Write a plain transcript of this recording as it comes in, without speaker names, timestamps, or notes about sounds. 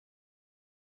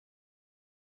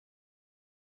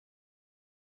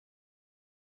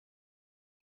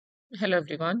Hello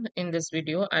everyone. In this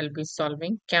video, I'll be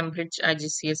solving Cambridge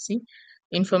IGCSE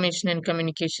Information and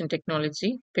Communication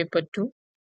Technology Paper 2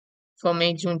 for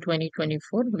May-June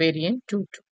 2024, Variant 2.2.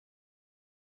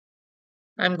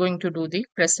 I'm going to do the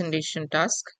presentation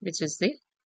task, which is the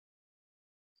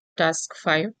task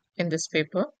 5 in this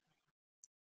paper.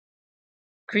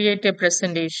 Create a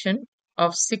presentation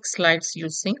of 6 slides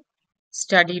using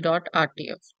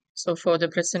study.rtf. So for the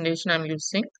presentation, I'm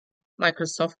using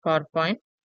Microsoft PowerPoint.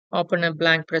 Open a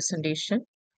blank presentation.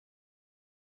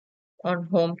 On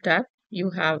Home tab,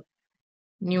 you have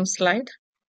New Slide.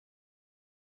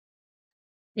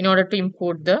 In order to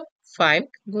import the file,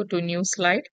 go to New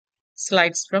Slide,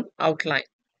 Slides from Outline.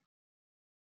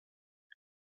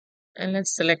 And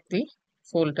let's select the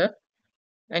folder.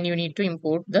 And you need to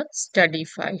import the study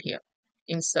file here.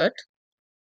 Insert.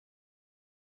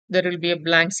 There will be a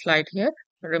blank slide here.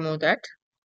 Remove that.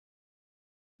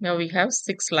 Now we have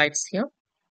 6 slides here.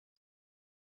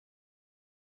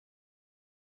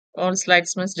 All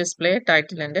slides must display a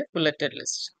title and a bulleted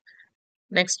list.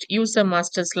 Next, use a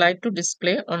master slide to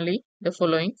display only the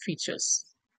following features.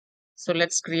 So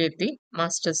let's create the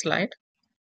master slide.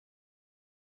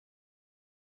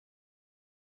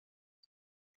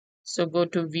 So go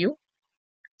to View,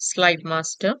 Slide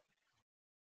Master.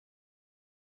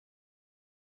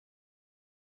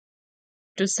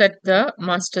 To set the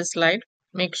master slide,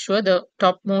 make sure the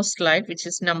topmost slide, which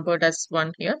is numbered as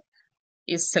 1 here,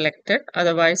 is selected.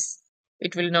 Otherwise,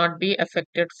 it will not be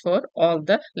affected for all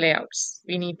the layouts.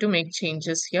 We need to make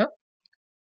changes here.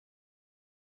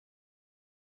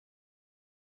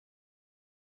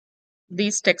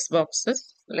 These three text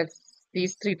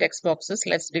boxes,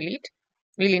 let's delete.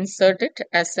 We'll insert it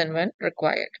as and when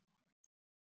required.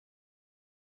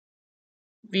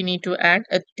 We need to add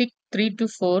a thick 3 to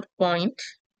 4 point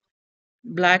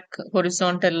black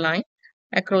horizontal line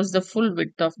across the full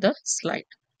width of the slide.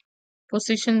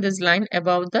 Position this line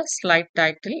above the slide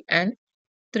title and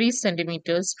 3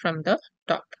 centimeters from the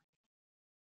top.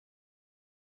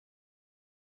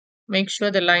 Make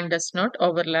sure the line does not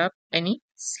overlap any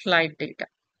slide data.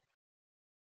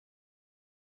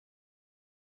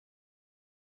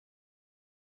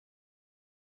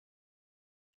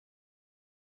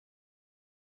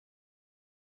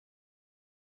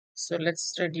 So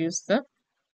let's reduce the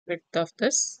width of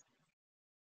this.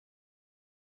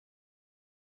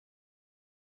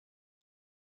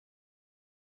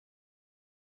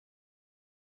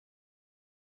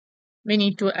 We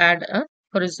need to add a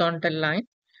horizontal line.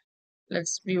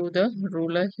 Let's view the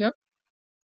ruler here.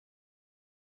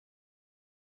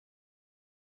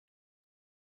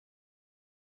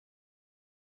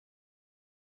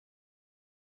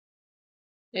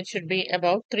 It should be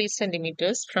about 3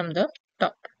 centimeters from the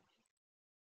top.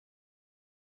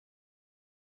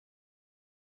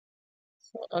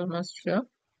 So almost here.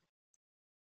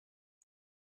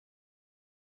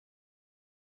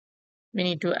 We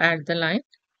need to add the line.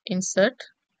 Insert,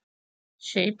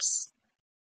 Shapes,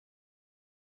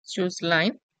 choose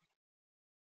Line.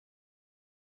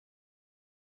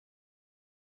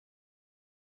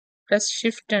 Press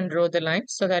Shift and draw the line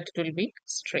so that it will be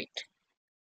straight.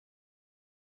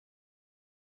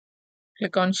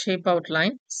 Click on Shape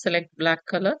Outline, select black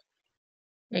color.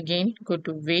 Again, go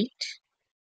to Weight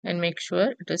and make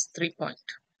sure it is 3 point.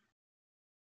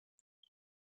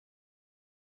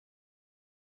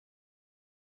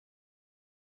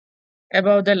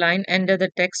 Above the line, enter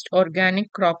the text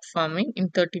Organic Crop Farming in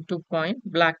 32 point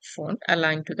black font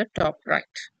aligned to the top right.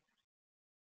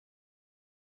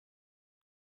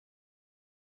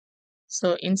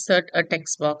 So insert a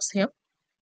text box here.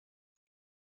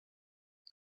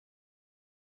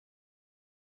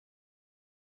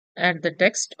 Add the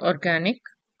text Organic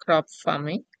Crop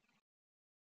Farming.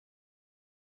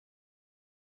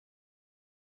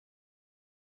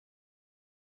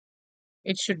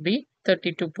 It should be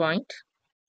 32 point.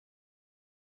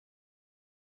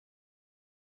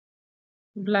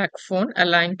 Black font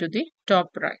aligned to the top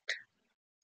right.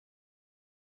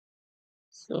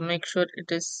 So make sure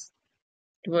it is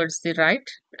towards the right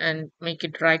and make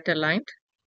it right aligned.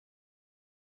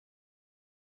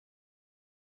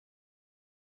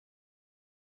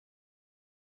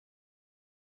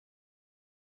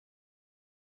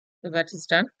 So that is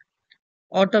done.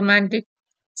 Automatic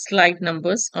slide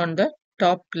numbers on the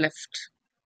top left.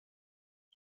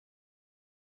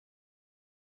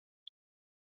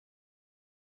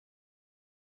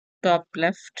 Top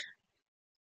left.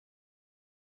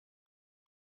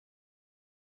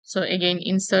 So again,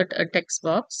 insert a text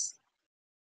box.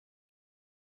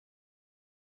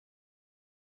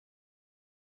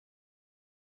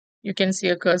 You can see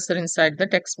a cursor inside the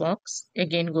text box.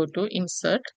 Again, go to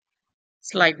Insert,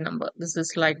 slide number. This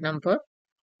is slide number,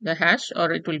 the hash,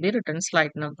 or it will be written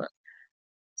slide number.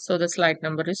 So the slide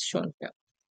number is shown here.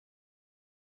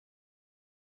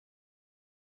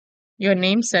 Your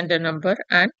name, sender number,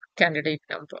 and candidate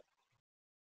number.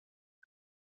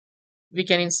 We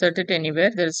can insert it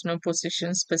anywhere. There is no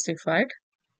position specified.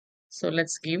 So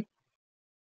let's give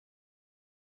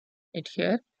it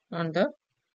here on the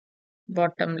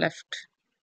bottom left.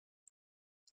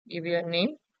 Give your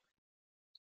name,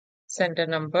 sender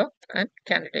number, and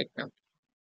candidate number.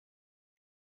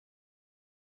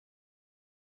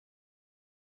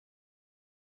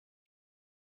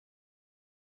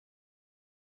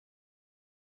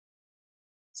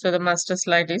 So the master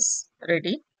slide is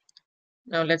ready.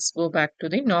 Now let's go back to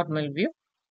the normal view.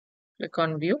 Click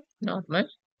on view, normal.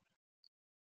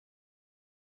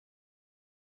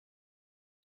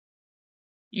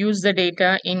 Use the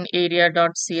data in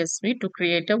area.csv to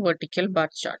create a vertical bar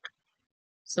chart.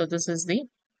 So this is the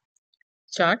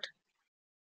chart.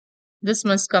 This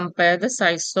must compare the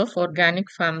size of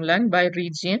organic farmland by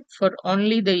region for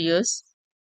only the years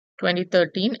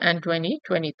 2013 and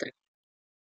 2023.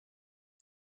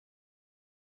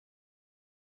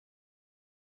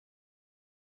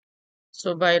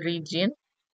 So by region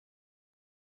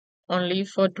only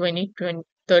for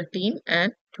 2013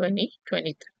 and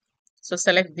 2023. So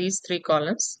select these three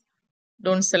columns.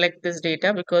 Don't select this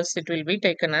data because it will be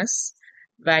taken as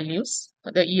values.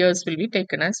 The years will be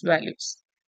taken as values.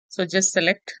 So just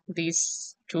select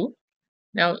these two.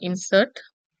 Now insert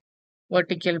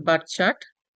vertical bar chart.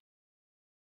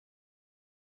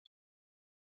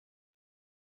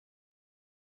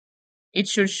 It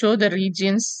should show the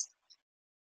regions.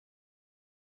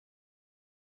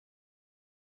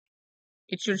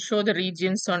 It should show the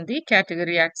regions on the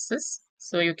category axis.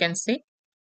 So you can see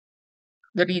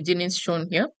the region is shown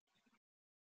here.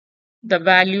 The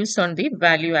values on the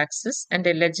value axis and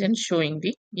a legend showing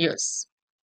the years.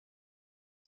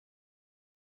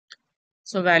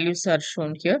 So values are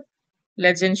shown here.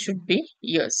 Legend should be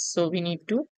years. So we need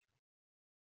to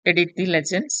edit the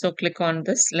legend. So click on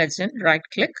this legend, right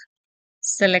click,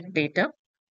 select data.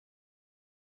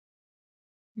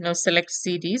 Now select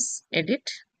series, edit.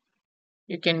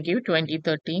 You can give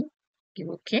 2013, give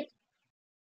OK.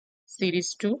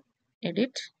 Series 2,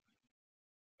 edit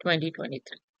 2023,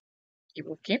 give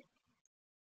OK.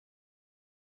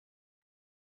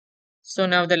 So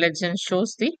now the legend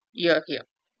shows the year here.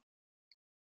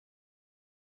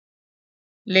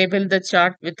 Label the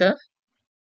chart with a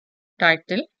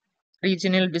title,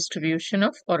 Regional Distribution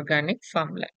of Organic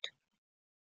Farmland.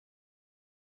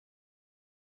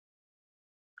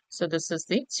 So this is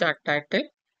the chart title,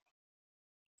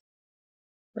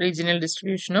 Regional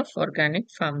Distribution of Organic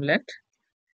Farmland.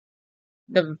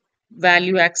 The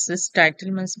value axis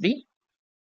title must be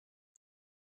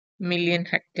million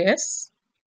hectares.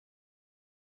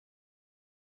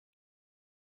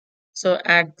 So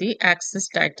add the axis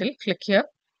title, click here,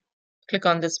 click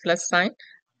on this plus sign,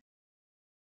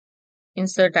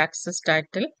 insert axis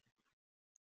title,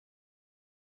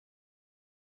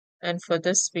 and for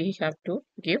this we have to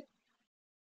give,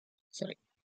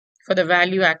 for the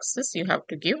value axis you have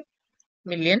to give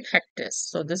million hectares.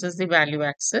 So this is the value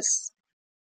axis.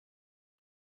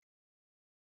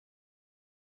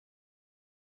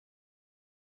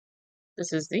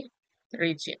 This is the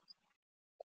region.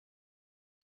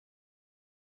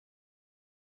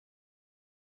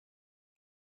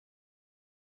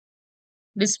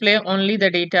 Display only the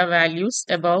data values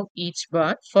above each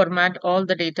bar. Format all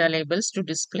the data labels to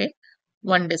display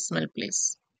one decimal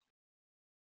place.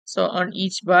 So on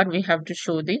each bar we have to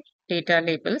show the data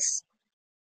labels.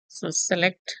 So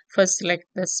first select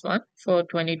this one for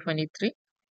 2023.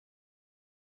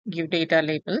 Give data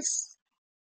labels.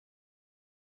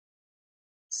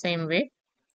 Same way,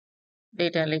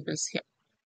 data labels here.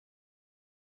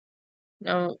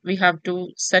 Now we have to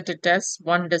set it as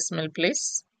one decimal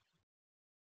place.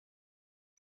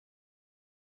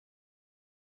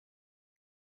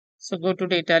 So go to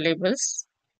data labels,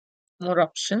 more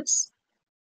options.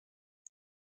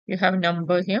 You have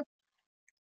number here.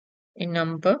 In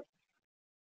number,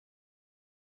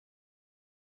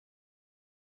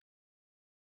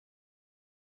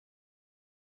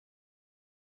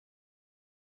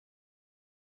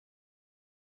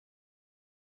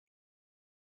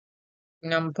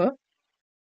 number,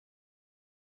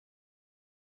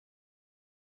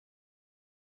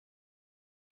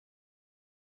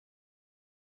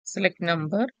 select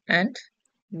number and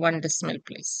one decimal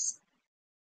place.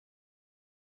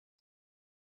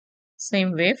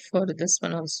 Same way for this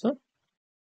one also.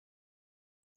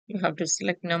 You have to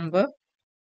select number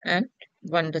and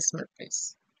one decimal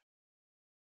place.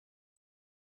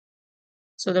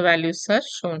 So the values are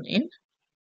shown in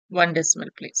one decimal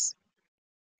place.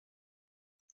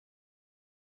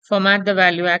 Format the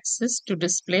value axis to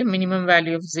display minimum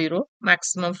value of 0,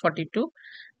 maximum 42,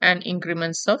 and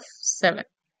increments of 7.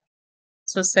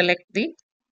 So select the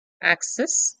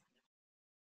axis.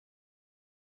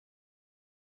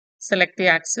 Select the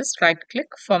axis, right click,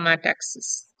 format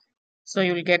axis. So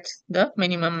you'll get the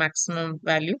minimum maximum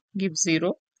value, give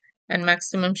 0, and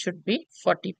maximum should be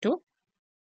 42,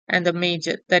 and the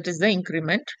major, that is the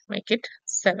increment, make it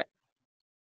 7.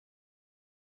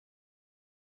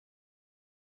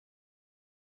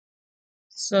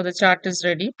 So the chart is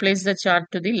ready. Place the chart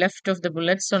to the left of the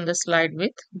bullets on the slide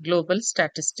with global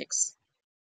statistics.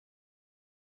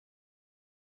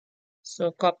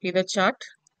 So copy the chart.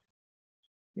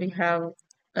 We have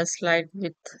a slide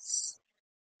with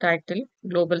title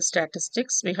global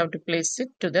statistics. We have to place it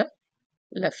to the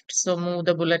left. So move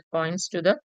the bullet points to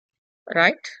the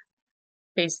right.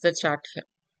 Paste the chart here.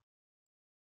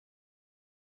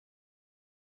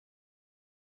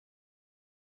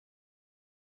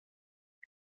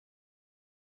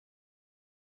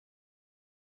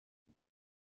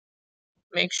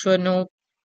 Make sure no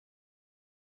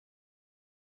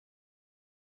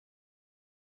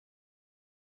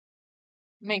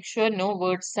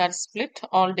words are split.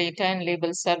 All data and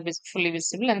labels are fully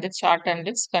visible, and the chart and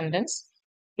its contents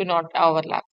do not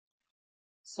overlap.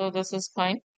 So this is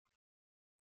fine.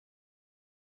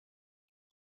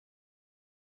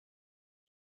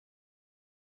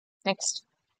 Next,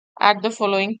 add the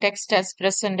following text as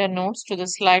presenter notes to the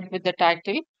slide with the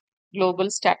title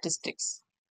Global Statistics.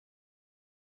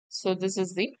 So this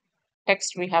is the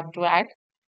text we have to add.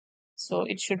 So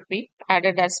it should be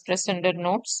added as presenter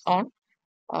notes on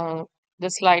the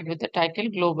slide with the title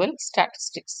Global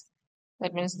Statistics.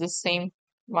 That means the same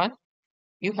one.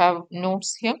 You have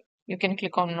notes here. You can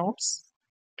click on notes.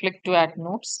 Click to add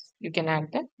notes. You can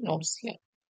add the notes here.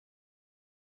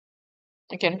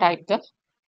 You can type the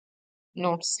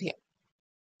notes here.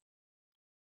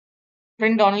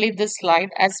 Print only this slide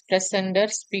as presenter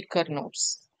speaker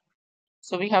notes.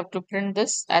 So we have to print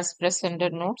this as presenter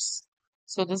notes.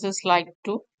 So this is slide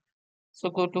 2. So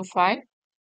go to File,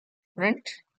 Print.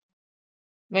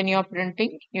 When you are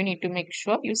printing, you need to make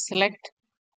sure you select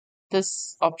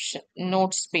this option,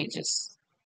 Notes Pages.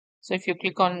 So if you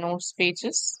click on Notes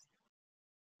Pages,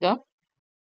 the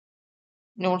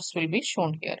notes will be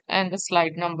shown here. And the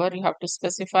slide number you have to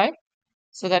specify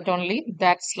so that only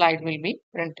that slide will be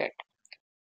printed.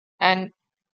 And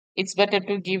it's better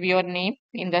to give your name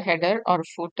in the header or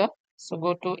footer. So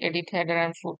go to Edit Header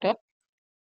and Footer.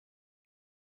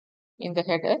 In the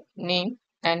header, name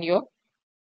and your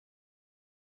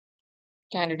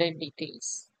candidate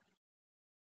details.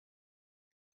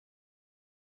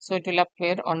 So it will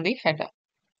appear on the header.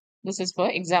 This is for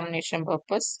examination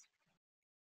purpose.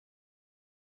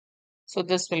 So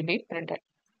this will be printed.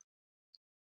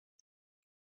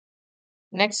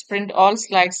 Next, print all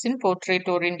slides in portrait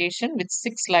orientation with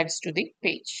 6 slides to the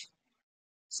page.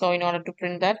 So in order to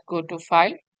print that, go to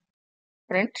File,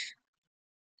 Print.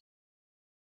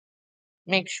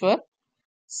 Make sure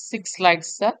 6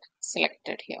 slides are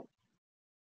selected here.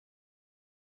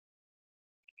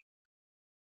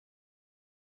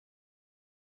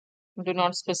 Do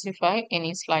not specify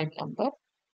any slide number,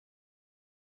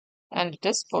 and it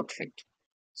is portrait.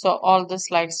 So all the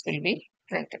slides will be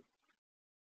printed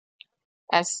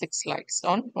as 6 slides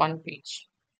on one page.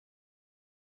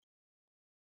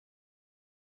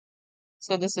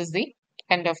 So this is the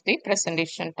end of the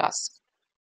presentation task.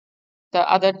 The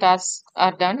other tasks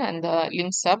are done and the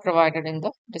links are provided in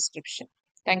the description.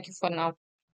 Thank you for now.